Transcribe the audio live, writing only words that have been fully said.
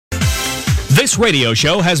This radio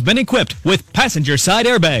show has been equipped with passenger side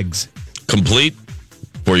airbags. Complete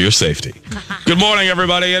for your safety. Good morning,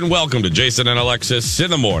 everybody, and welcome to Jason and Alexis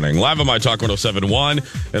in the morning. Live on My Talk 1071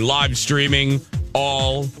 and live streaming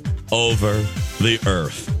all over the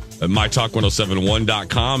earth at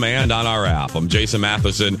MyTalk1071.com and on our app. I'm Jason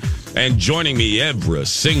Matheson, and joining me every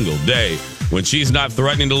single day when she's not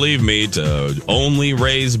threatening to leave me to only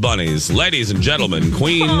raise bunnies. Ladies and gentlemen,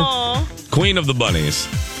 Queen of the Bunnies,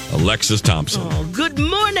 Alexis Thompson. Oh, good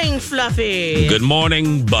morning, Fluffy. Good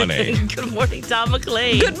morning, Bunny. Good morning, Tom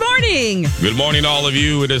McClain. Good morning. Good morning to all of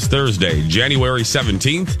you. It is Thursday, January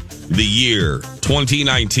 17th, the year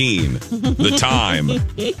 2019. The time,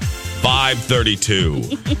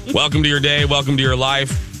 5:32. Welcome to your day. Welcome to your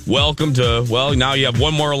life. Welcome to, well, now you have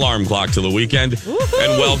one more alarm clock till the weekend. Woo-hoo.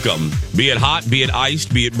 And welcome, be it hot, be it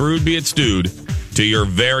iced, be it brewed, be it stewed, to your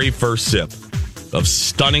very first sip of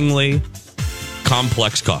stunningly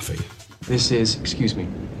complex coffee. This is, excuse me,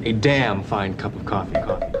 a damn fine cup of coffee.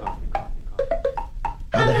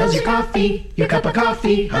 How the hell's your coffee? Your cup of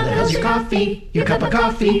coffee? How the hell's your coffee? Your cup of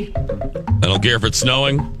coffee? I don't care if it's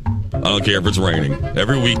snowing. I don't care if it's raining.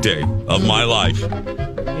 Every weekday of my life,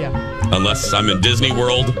 unless I'm in Disney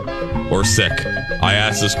World or sick, I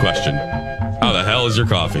ask this question. How the hell is your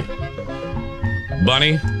coffee?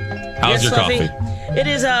 Bunny, how's your Fluffy? coffee? It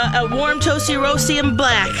is a warm, toasty, roasty, and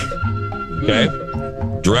black. Okay.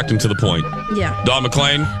 Direct and to the point. Yeah. Don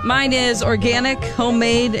McClain. Mine is organic,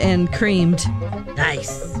 homemade, and creamed. Nice.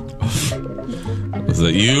 Is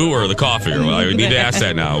that you or the coffee? I need to ask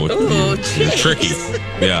that now. Ooh, It's tricky.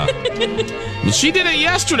 Yeah. Well, she did it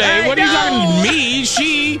yesterday. What are you talking to me?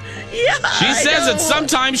 She says that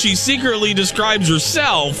sometimes she secretly describes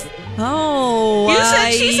herself. Oh, You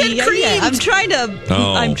said she said creamed. Yeah.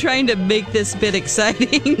 I'm trying to make this bit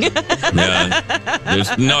exciting. Yeah.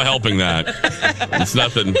 There's no helping that. It's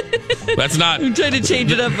nothing. That's not. I'm trying to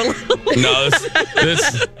change it up a little. No,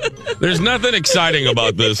 there's nothing exciting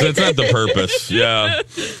about this. That's not the purpose. Yeah.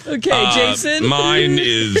 Okay, Jason. Mine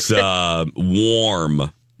is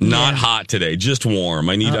warm, not hot today. Just warm.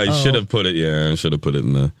 I should have put it. Yeah, I should have put it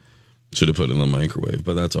in the microwave,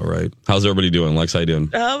 but that's all right. How's everybody doing? Lex, how you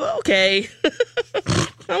doing? Okay.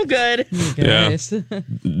 I'm good. Yeah.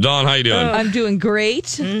 Dawn, how you doing? I'm doing great.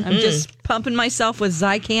 Mm-hmm. I'm just pumping myself with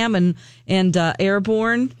Zicam and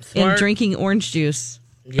Airborne and drinking orange juice.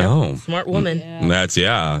 Yep. Oh, smart woman. Yeah. That's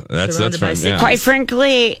fine. Yeah. Quite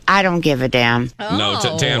frankly, I don't give a damn. No,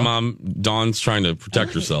 Tan Mom, Dawn's trying to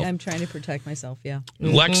protect herself. I'm trying to protect myself. Yeah.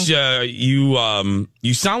 Lex, you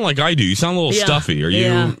sound like I do. You sound a little stuffy. Are you?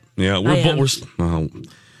 Yeah. Yeah. What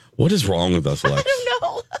is wrong with us, Lex? I don't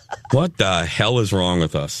know. What the hell is wrong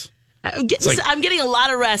with us? I'm getting a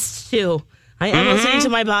lot of rest, too. I am listening to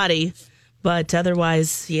my body. But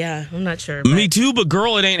otherwise, I'm not sure. Me too, but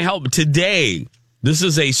girl, it ain't help. Today, this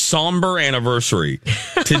is a somber anniversary.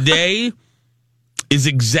 Today is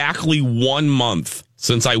exactly 1 month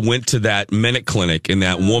since I went to that minute clinic and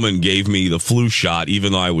that woman gave me the flu shot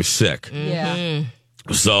even though I was sick. Yeah.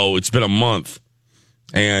 So it's been a month.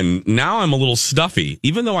 And now I'm a little stuffy,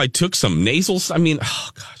 even though I took some nasal. I mean, oh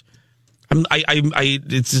God,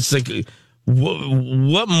 it's just like,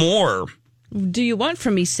 what more do you want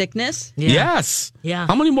from me? Sickness? Yeah. Yes. Yeah.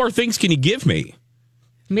 How many more things can you give me?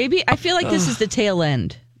 Maybe I feel like this is the tail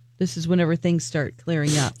end. This is whenever things start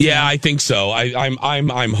clearing up. Yeah, I think so.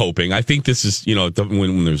 I'm hoping. I think this is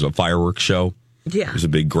when there's a fireworks show. Yeah. There's a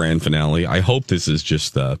big grand finale. I hope this is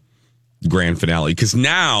just the grand finale because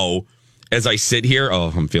now. As I sit here,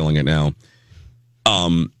 I'm feeling it now.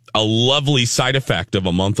 A lovely side effect of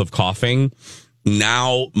a month of coughing.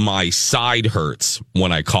 Now my side hurts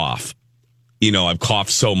when I cough. I've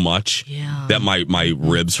coughed so much that my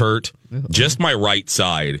ribs hurt. Just my right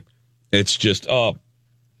side. It's just, And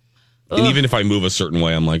even if I move a certain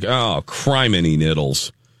way, I'm like, oh, criminy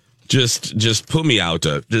niddles. Just put me out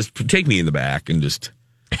just take me in the back and just,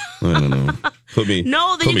 I don't know.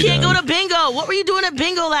 No, then you can't go to bingo. What were you doing at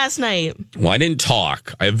bingo last night? Well, I didn't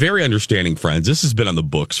talk. I have very understanding friends. This has been on the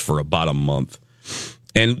books for about a month.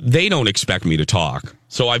 And they don't expect me to talk.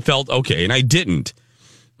 So I felt okay, and I didn't.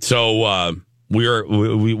 So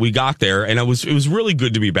we got there, and it was really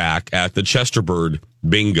good to be back at the Chesterbird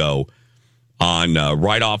Bingo on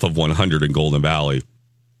right off of 100 in Golden Valley.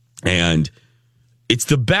 And it's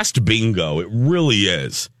the best bingo. It really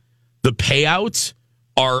is. The payouts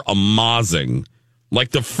are amazing. Like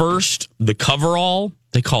the coverall,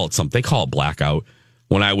 they call it something. They call it blackout.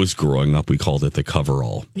 When I was growing up, we called it the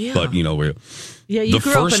coverall. Yeah. But you grew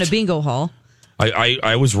up in a bingo hall.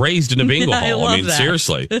 I was raised in a bingo hall. I mean, that.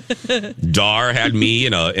 seriously. Dar had me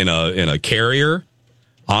in a carrier.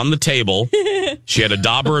 on the table. She had a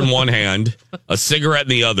dauber in one hand, a cigarette in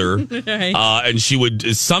the other, and she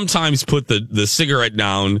would sometimes put the cigarette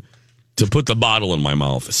down to put the bottle in my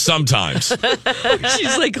mouth. Sometimes.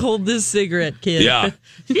 She's like, hold this cigarette, kid. Yeah.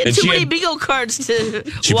 She had And too she many had- bingo cards to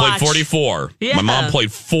She watch. played 44. Yeah. My mom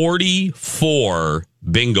played 44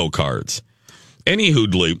 bingo cards.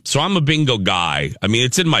 Anywho, so I'm a bingo guy. I mean,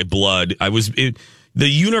 it's in my blood. The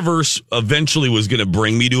universe eventually was going to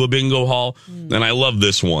bring me to a bingo hall, and I love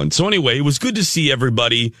this one. So anyway, it was good to see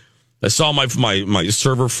everybody. I saw my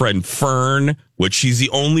server friend Fern, which she's the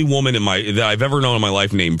only woman that I've ever known in my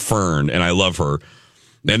life named Fern, and I love her.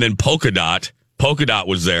 And then Polka Dot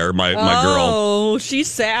was there, my girl. Oh, she's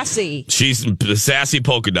sassy. She's the sassy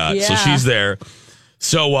Polka Dot, so Yeah. she's there.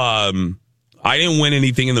 So I didn't win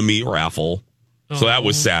anything in the meat raffle, so that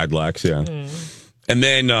was sad, Lex. Yeah, and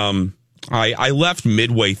then I left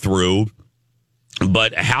midway through,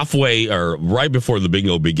 but halfway or right before the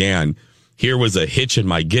bingo began, here was a hitch in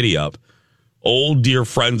my giddy up. Old dear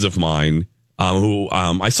friends of mine who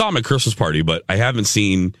I saw them at Christmas party, but I haven't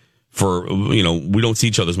seen we don't see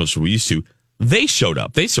each other as much as we used to. They showed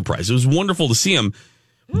up. They surprised. It was wonderful to see them.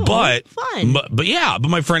 But fun. But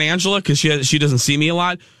my friend Angela, because she doesn't see me a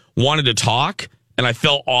lot, wanted to talk, and I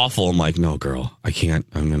felt awful. I'm like, no, girl, I can't.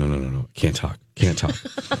 No, can't talk.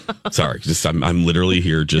 Sorry, just I'm literally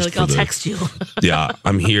here just You're like, for I'll the text you. yeah.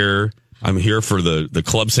 I'm here for the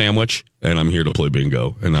club sandwich, and I'm here to play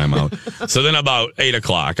bingo, and I'm out. So then about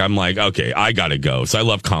 8:00, I'm like, okay, I gotta go. So I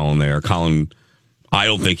left Colin there. Colin, I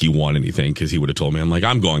don't think he won anything because he would have told me. I'm like,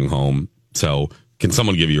 I'm going home. So can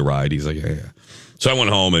someone give you a ride? He's like, yeah. So I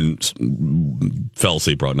went home and fell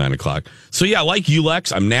asleep around 9:00. So yeah, like you,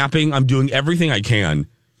 Lex, I'm napping. I'm doing everything I can,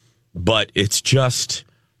 but it's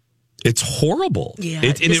horrible. Yeah,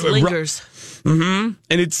 it just lingers. And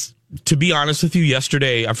it's, to be honest with you,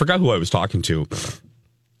 yesterday, I forgot who I was talking to.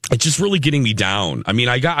 It's just really getting me down. I mean,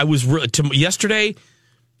 yesterday,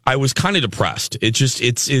 I was kind of depressed.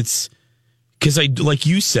 It's because like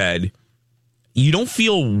you said, you don't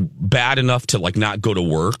feel bad enough to like not go to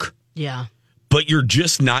work. Yeah. But you're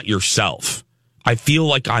just not yourself. I feel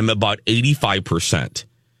like I'm about 85%.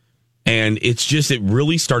 And it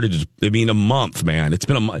really started a month, man. It's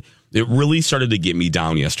been a month. It really started to get me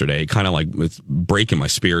down yesterday. Kind of like it's breaking my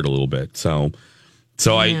spirit a little bit. So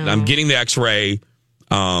I'm getting the x-ray.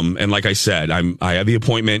 And like I said, I have the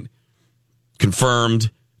appointment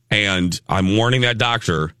confirmed, and I'm warning that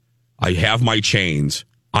doctor. I have my chains.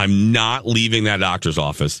 I'm not leaving that doctor's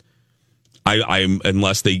office. I'm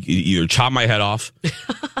unless they either chop my head off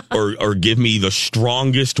or give me the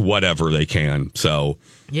strongest whatever they can. So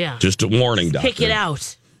yeah, just a warning, doctor. Pick it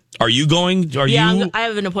out. Are you going? I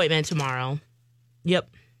have an appointment tomorrow. Yep.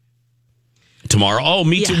 Tomorrow? Oh,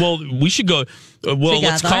 me too. Yeah. Well, we should go.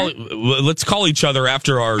 Let's call each other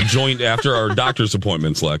after our doctor's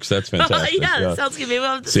appointments, Lex. That's fantastic. Yeah, that sounds good. Maybe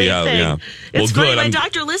we'll have the same thing. Yeah. It's Well, funny. good. My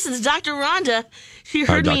doctor listens. Dr. Rhonda. She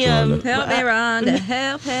Hi, heard Dr. me. Rhonda. Help me, Rhonda.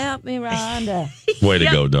 Help me, Rhonda. Way to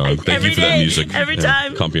go, dog. Thank every you for that day, music. every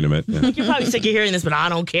time. Accompaniment. Yeah. You're probably sick of hearing this, but I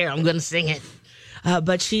don't care. I'm going to sing it.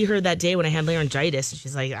 But she heard that day when I had laryngitis, and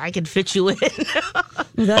she's like, I could fit you in.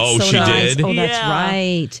 That's Oh, so she nice. did? Oh, that's Yeah.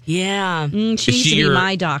 right. Yeah. She used she to be your-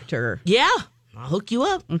 my doctor. Yeah. I'll hook you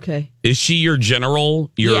up. Okay. Is she your general?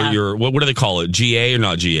 Your what do they call it? GA or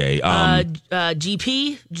not GA?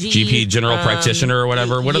 GP? GP, general practitioner or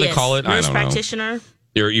whatever. What do they yes, call it? I Nurse don't know. practitioner.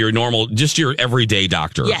 Your normal, just your everyday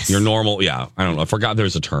doctor. Yes. Your normal, yeah. I don't know. I forgot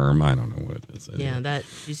there's a term. I don't know what it is. Yeah, that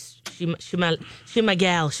she my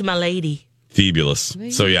gal. She my lady. Fabulous.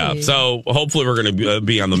 So, yeah. So, hopefully, we're going to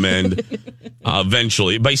be on the mend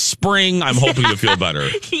eventually. By spring, I'm hoping to feel better.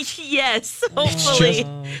 Yes, hopefully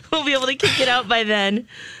we'll be able to kick it out by then.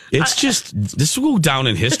 It's just, this will go down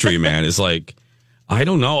in history, man. It's like, I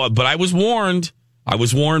don't know. But I was warned. I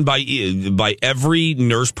was warned by every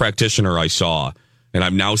nurse practitioner I saw. And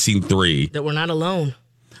I've now seen 3. That we're not alone.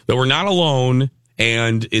 That we're not alone.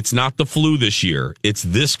 And it's not the flu this year. It's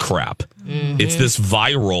this crap. It's this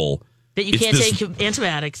viral. That you can't take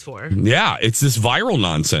antibiotics for. Yeah, it's this viral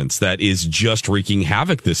nonsense that is just wreaking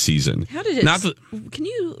havoc this season. How did it? Can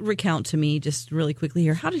you recount to me just really quickly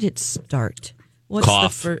here? How did it start? What's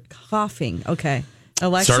Cough. Coughing? Okay,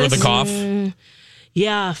 Alexis. Start with a cough.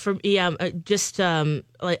 Yeah, just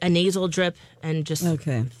like a nasal drip and just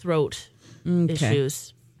throat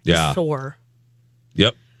issues. Yeah. Sore.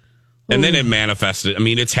 Yep. And then it manifested. I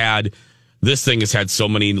mean, this thing has had so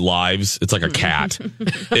many lives. It's like a cat.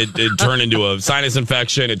 it turned into a sinus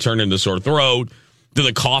infection. It turned into sore throat. Then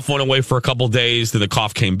the cough went away for a couple days. Then the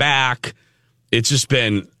cough came back. It's just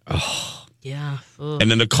been, Yeah. Ugh. And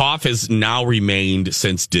then the cough has now remained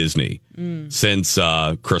since Disney, since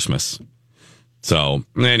Christmas. So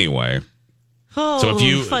anyway, Oh, if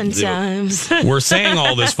you fun times. we're saying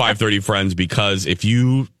all this 530 friends because if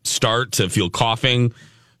you start to feel coughing,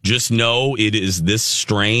 just know it is this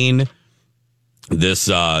strain, this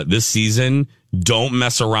season. Don't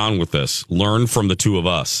mess around with this. Learn from the two of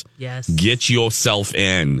us. Yes. Get yourself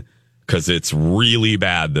in because it's really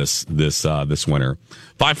bad this winter.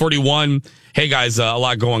 541. Hey guys, a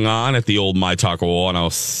lot going on at the old My Talk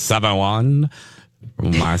 1071.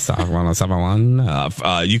 My Talk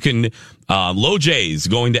 1071. You can Low J's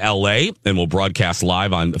going to LA and we'll broadcast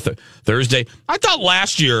live on Thursday. I thought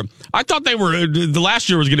last year was going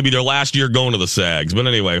to be their last year going to the SAGs, but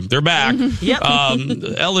anyway, they're back. Yep.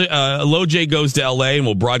 Low J goes to LA and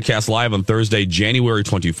we'll broadcast live on Thursday, January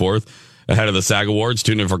 24th. Ahead of the SAG Awards.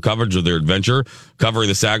 Tune in for coverage of their adventure, covering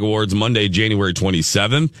the SAG Awards Monday, January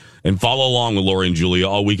 27th. And follow along with Lori and Julia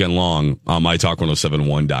all weekend long on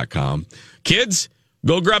mytalk1071.com. Kids,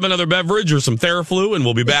 go grab another beverage or some Theraflu, and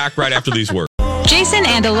we'll be back right after these words. Jason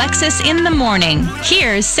and Alexis in the morning.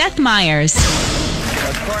 Here's Seth Meyers.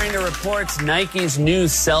 According to reports, Nike's new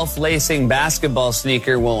self-lacing basketball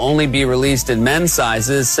sneaker will only be released in men's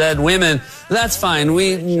sizes. Said women, that's fine.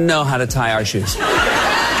 We know how to tie our shoes.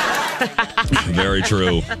 Very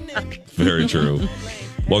true. Very true.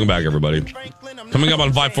 Welcome back, everybody. Coming up on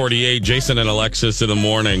 548, Jason and Alexis in the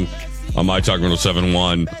morning on My Talk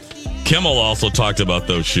 1071. Kimmel also talked about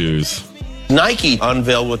those shoes. Nike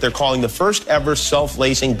unveiled what they're calling the first ever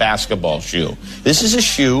self-lacing basketball shoe. This is a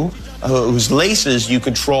shoe whose laces you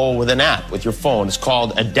control with an app with your phone. It's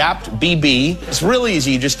called Adapt BB. It's really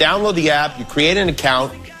easy. You just download the app, you create an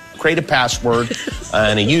account, create a password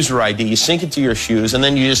and a user ID. You sync it to your shoes, and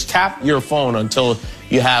then you just tap your phone until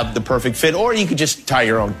you have the perfect fit. Or you could just tie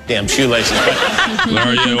your own damn shoelaces.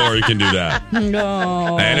 or you can do that.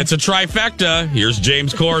 No. And it's a trifecta. Here's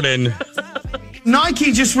James Corden.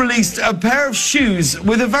 Nike just released a pair of shoes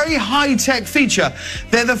with a very high-tech feature.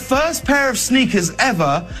 They're the first pair of sneakers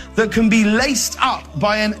ever that can be laced up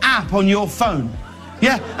by an app on your phone.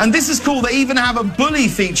 Yeah, and this is cool. They even have a bully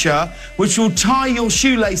feature which will tie your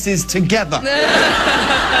shoelaces together.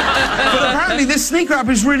 But apparently this sneaker app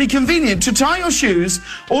is really convenient. To tie your shoes,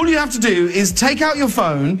 all you have to do is take out your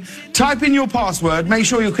phone, type in your password, make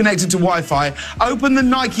sure you're connected to Wi-Fi, open the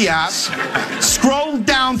Nike app, scroll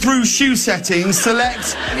down through shoe settings,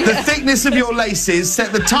 select the thickness of your laces,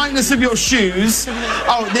 set the tightness of your shoes.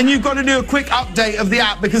 Oh, then you've got to do a quick update of the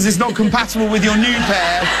app because it's not compatible with your new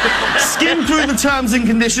pair. Skim through the terms and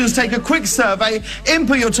conditions, take a quick survey,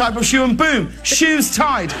 input your type of shoe, and boom, shoes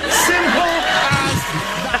tied. Simple as that.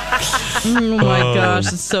 Oh my gosh,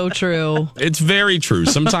 it's so true. It's very true.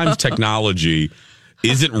 Sometimes technology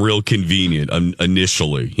isn't real convenient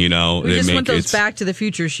initially, you know. We just want those Back to the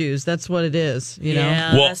Future shoes. That's what it is, you know.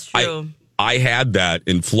 Yeah, well, that's true. I had that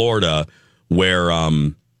in Florida where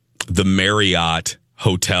the Marriott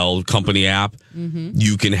hotel company app,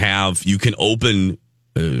 you can open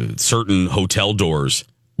certain hotel doors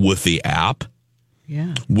with the app.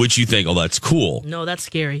 Yeah. Which you think, oh, that's cool. No, that's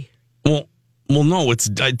scary. Well, no,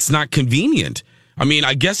 it's not convenient. I mean,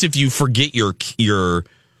 I guess if you forget your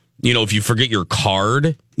if you forget your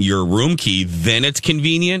card, your room key, then it's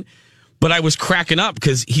convenient. But I was cracking up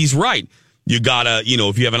because he's right. You gotta,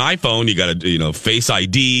 if you have an iPhone, you gotta, Face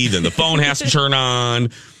ID, then the phone has to turn on.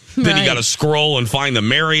 Then you gotta scroll and find the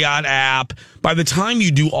Marriott app. By the time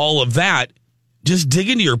you do all of that, just dig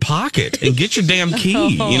into your pocket and get your damn key,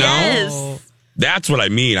 you know? Yes. That's what I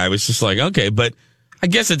mean. I was just like, okay, but I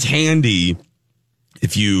guess it's handy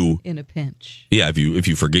if you in a pinch. Yeah, if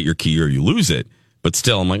you forget your key or you lose it. But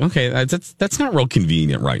still, I'm like, okay, that's not real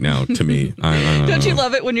convenient right now to me. Don't you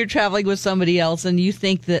love it when you're traveling with somebody else and you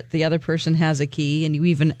think that the other person has a key and you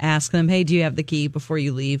even ask them, hey, do you have the key before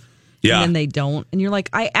you leave? Yeah. And then they don't. And you're like,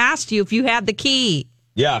 I asked you if you had the key.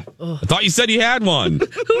 Yeah. Ugh. I thought you said you had one.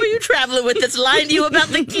 Who are you traveling with that's lying to you about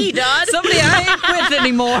the key, Don? Somebody I ain't with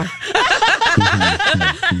anymore.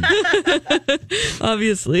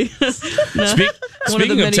 Obviously. One of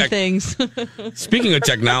the many things. Speaking of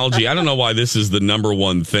technology, I don't know why this is the number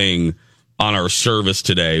one thing on our service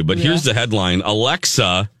today, but here's the headline.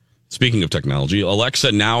 Alexa, speaking of technology,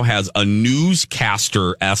 Alexa now has a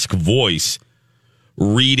newscaster-esque voice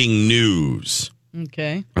reading news.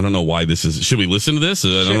 Okay. I don't know why this is. Should we listen to this? I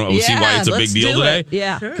don't know. See why it's a big deal today?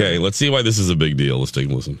 Yeah. Sure. Okay, let's see why this is a big deal. Let's take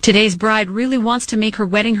a listen. Today's bride really wants to make her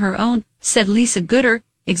wedding her own, said Lisa Gooder,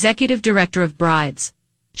 executive director of Brides.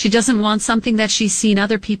 She doesn't want something that she's seen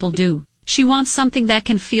other people do. She wants something that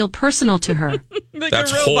can feel personal to her.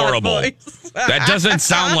 That's horrible. That doesn't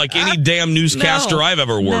sound like any damn newscaster I've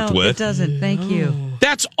ever worked with. It doesn't. Thank you.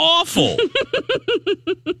 That's awful.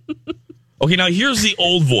 Okay, now here's the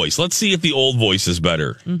old voice. Let's see if the old voice is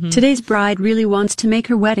better. Today's bride really wants to make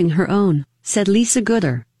her wedding her own, said Lisa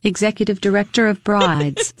Gooder, executive director of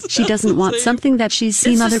Brides. She doesn't want something that she's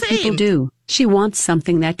seen other people do. She wants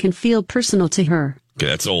something that can feel personal to her. Okay,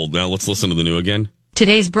 that's old. Now let's listen to the new again.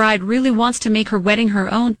 Today's bride really wants to make her wedding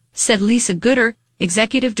her own, said Lisa Gooder,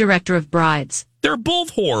 executive director of Brides. They're both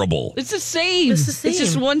horrible. It's the same. It's the same. It's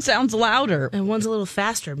just one sounds louder. And one's a little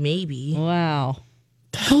faster, maybe. Wow.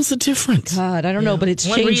 The hell's the difference? God, I don't know, but it's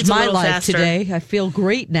One changed reads a my little life faster. today. I feel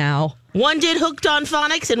great now. One did Hooked on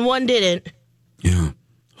Phonics and one didn't. Yeah.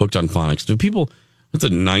 Hooked on Phonics. Do people... That's a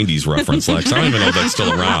 90s reference, Lex. I don't even know if that's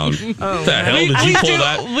still around. What the hell? Did you pull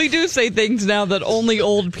that? We do say things now that only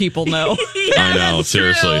old people know. I know,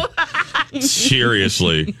 seriously.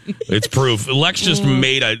 Seriously. It's proof. Lex just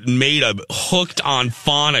made a Hooked on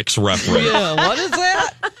Phonics reference. Yeah, what is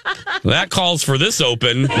that? That calls for this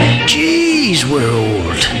open. Jeez, we're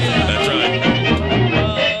old. That's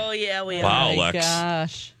right. Oh, yeah, we are. Wow, Oh my Lex.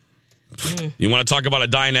 gosh. You want to talk about a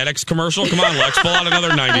Dianetics commercial? Come on, Lex, pull out another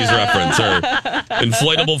 90s reference. Or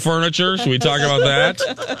inflatable furniture. Should we talk about that?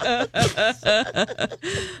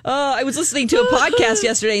 I was listening to a podcast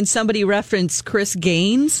yesterday and somebody referenced Chris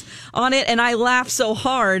Gaines on it, and I laughed so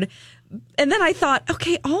hard. And then I thought,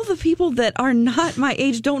 okay, all the people that are not my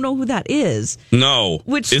age don't know who that is. No.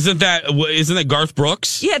 Which isn't that Garth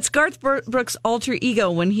Brooks? Yeah, it's Garth Brooks' alter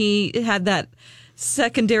ego when he had that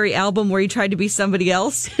secondary album where he tried to be somebody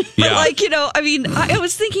else. Yeah. Like, I mean, I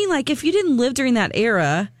was thinking, like, if you didn't live during that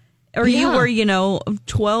era, or you were,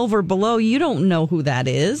 12 or below, you don't know who that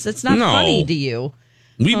is. It's not funny to you.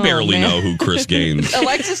 We barely know who Chris Gaines.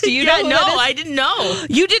 Alexis, do you know who that is? I didn't know.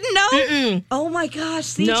 You didn't know? Mm-mm. Oh my gosh.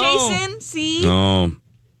 See, No. Jason? See? No.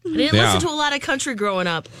 I didn't listen to a lot of country growing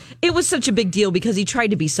up. It was such a big deal because he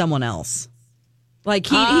tried to be someone else. Like,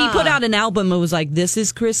 he put out an album and was like, this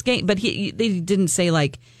is Chris Gaines. But they didn't say,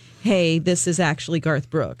 like, hey, this is actually Garth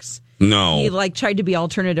Brooks. No. He, like, tried to be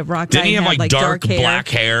alternative rock. Didn't guy he and have, had, like, dark black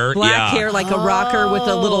hair? Black Yeah. hair, like a rocker with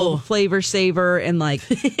a little flavor saver. And, like,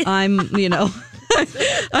 I'm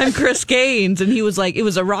Chris Gaines. And he was like, it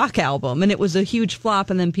was a rock album. And it was a huge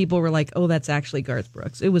flop. And then people were like, oh, that's actually Garth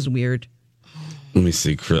Brooks. It was weird. Let me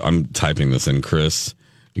see. I'm typing this in. Chris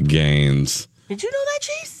Gaines. Did you know that,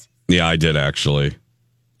 Chase? Yeah, I did actually.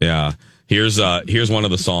 Yeah. Here's one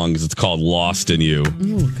of the songs. It's called "Lost in You."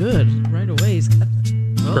 Oh, good. Right away. He's got...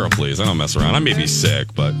 Girl, please. I don't mess around. I may be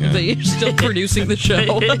sick, but yeah. But you're still producing the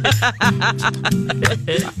show.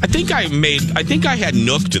 I think I had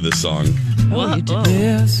Nook to this song. Oh, you did.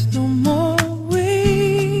 There's no more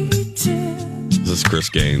waiting. This is Chris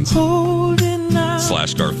Gaines /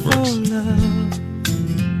 Garth Brooks.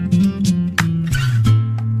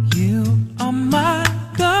 You are my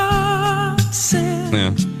godsend.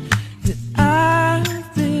 Yeah.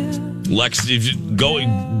 Lex, if you go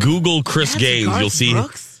Google Chris Gaines, Garth you'll see.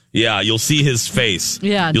 Brooks? Yeah, you'll see his face.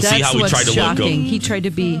 Yeah, you'll that's see how he what's tried to shocking. look him. He tried to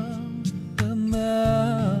be.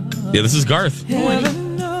 Yeah, this is Garth. He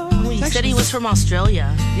said he was from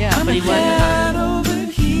Australia. Yeah, But he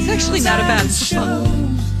wasn't. it's actually not a bad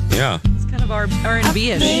song. Yeah. It's kind of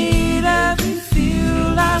R&B-ish.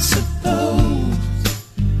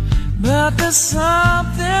 But there's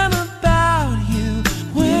something about you.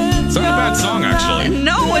 It's not a bad song, actually.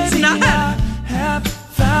 No, it's not.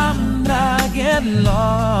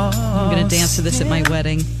 I'm going to dance to this at my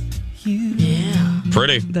wedding. Yeah.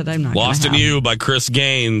 Pretty. That I'm not Lost in gonna have. You by Chris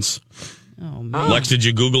Gaines. Oh, man. Lex, did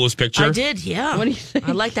you Google his picture? I did, yeah. What do you think?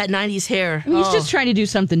 I like that 90s hair. He's just trying to do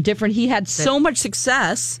something different. He had so much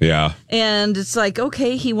success. Yeah. And it's like,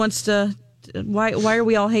 okay, he wants to... Why are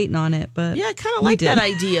we all hating on it? But Yeah, I kind of we like did. that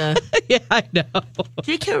idea. Yeah, I know.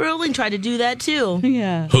 J.K. Rowling tried to do that, too.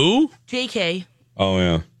 Yeah. Who? J.K. Oh,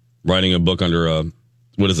 yeah. Writing a book under a,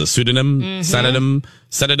 what is it, pseudonym? Mm-hmm.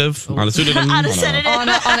 Sedative? On a pseudonym? On a sedative. On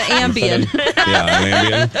an Ambien. Yeah,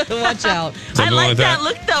 an Ambien. Watch out. I Something like that that.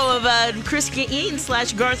 look, though, of Chris Gaines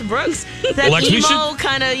 / Garth Brooks. That Lex, we emo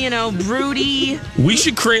kind of, broody. We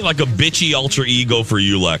should create like a bitchy alter ego for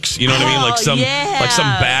you, Lex. You know what I mean? Like some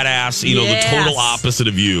badass, the total opposite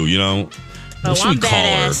of you, What should we call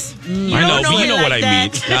badass. her? I know, but you know what I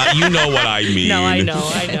mean. You know what I mean. No,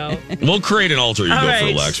 I know. We'll create an alter ego All for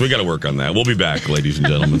right. Lex. We got to work on that. We'll be back, ladies and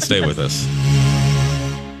gentlemen. Stay with us.